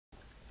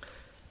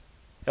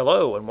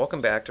Hello and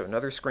welcome back to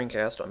another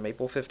screencast on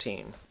Maple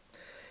 15.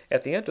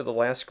 At the end of the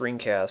last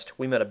screencast,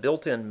 we met a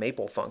built-in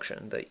Maple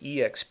function, the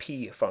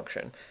exp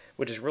function,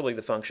 which is really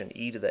the function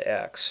e to the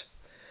x.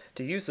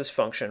 To use this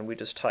function, we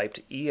just typed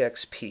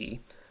exp,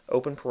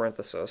 open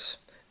parenthesis,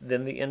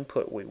 then the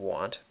input we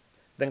want,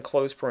 then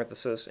close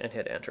parenthesis and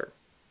hit enter.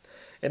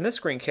 In this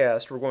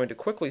screencast, we're going to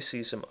quickly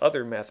see some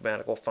other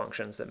mathematical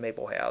functions that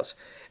Maple has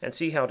and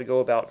see how to go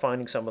about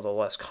finding some of the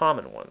less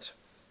common ones.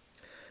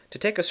 To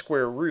take a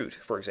square root,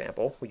 for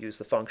example, we use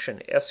the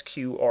function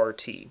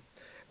sqrt.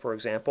 For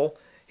example,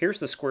 here's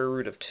the square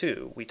root of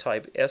 2. We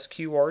type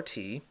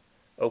sqrt,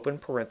 open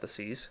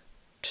parentheses,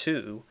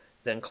 2,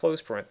 then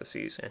close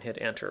parentheses, and hit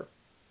enter.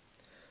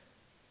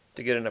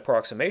 To get an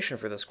approximation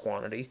for this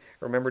quantity,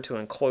 remember to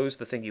enclose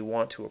the thing you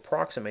want to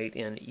approximate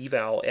in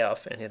eval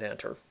f and hit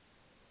enter.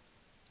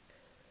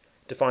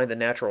 To find the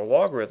natural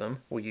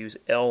logarithm, we use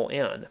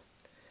ln.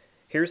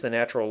 Here's the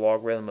natural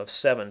logarithm of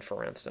 7,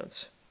 for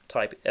instance.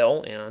 Type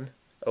ln,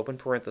 open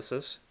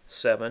parenthesis,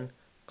 7,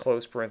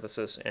 close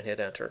parenthesis, and hit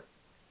enter.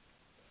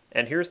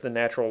 And here's the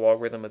natural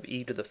logarithm of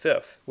e to the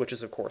 5th, which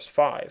is of course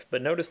 5,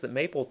 but notice that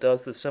Maple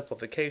does the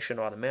simplification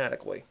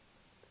automatically.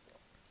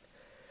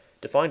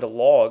 To find a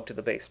log to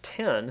the base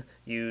 10,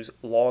 use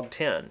log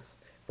 10.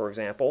 For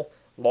example,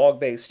 log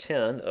base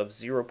 10 of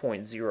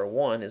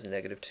 0.01 is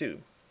negative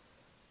 2.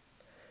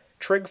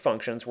 Trig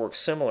functions work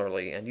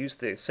similarly and use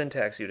the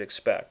syntax you'd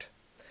expect.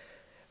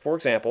 For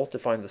example, to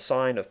find the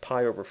sine of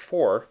pi over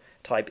 4,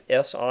 type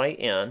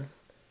sin,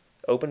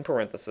 open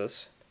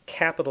parenthesis,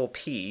 capital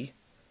P,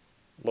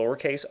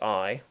 lowercase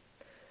I,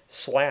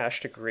 slash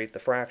to create the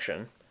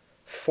fraction,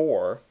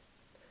 4,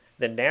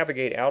 then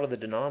navigate out of the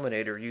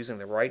denominator using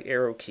the right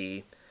arrow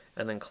key,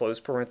 and then close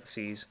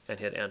parentheses and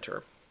hit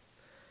enter.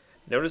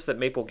 Notice that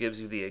Maple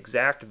gives you the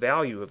exact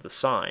value of the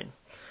sine.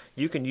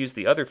 You can use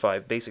the other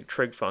 5 basic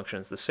trig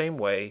functions the same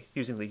way,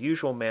 using the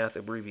usual math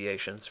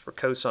abbreviations for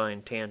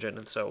cosine, tangent,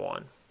 and so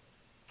on.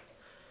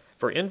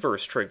 For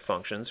inverse trig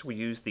functions, we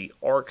use the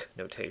arc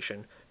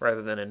notation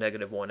rather than a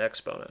 -1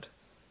 exponent.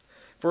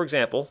 For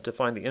example, to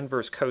find the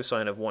inverse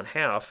cosine of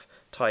 1/2,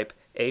 type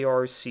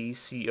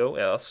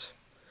arccos,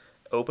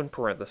 open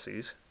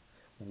parentheses,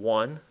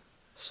 1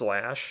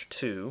 slash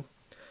 2,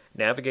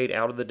 navigate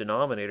out of the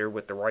denominator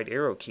with the right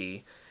arrow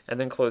key, and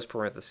then close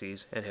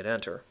parentheses and hit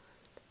enter.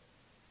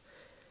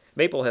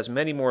 Maple has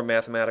many more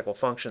mathematical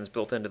functions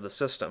built into the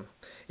system.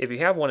 If you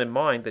have one in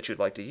mind that you'd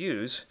like to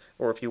use,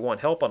 or if you want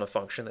help on a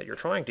function that you're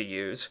trying to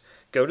use,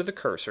 go to the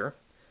cursor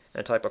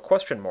and type a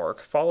question mark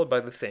followed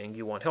by the thing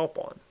you want help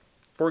on.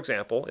 For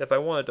example, if I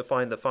wanted to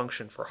find the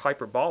function for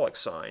hyperbolic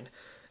sine,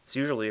 it's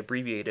usually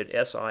abbreviated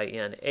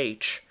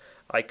SINH,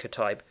 I could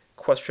type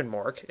question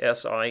mark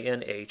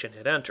SINH and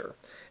hit enter,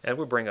 and it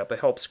would bring up a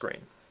help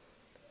screen.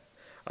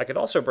 I could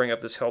also bring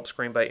up this help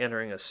screen by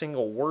entering a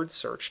single word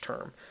search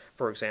term.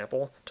 For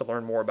example, to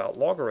learn more about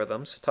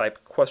logarithms,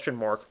 type question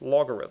mark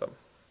logarithm.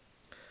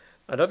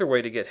 Another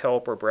way to get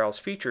help or browse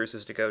features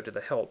is to go to the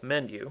Help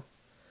menu,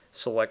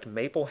 select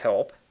Maple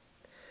Help,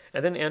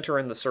 and then enter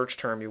in the search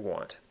term you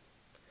want.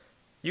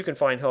 You can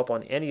find help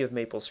on any of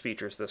Maple's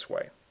features this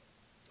way.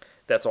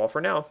 That's all for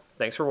now.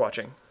 Thanks for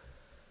watching.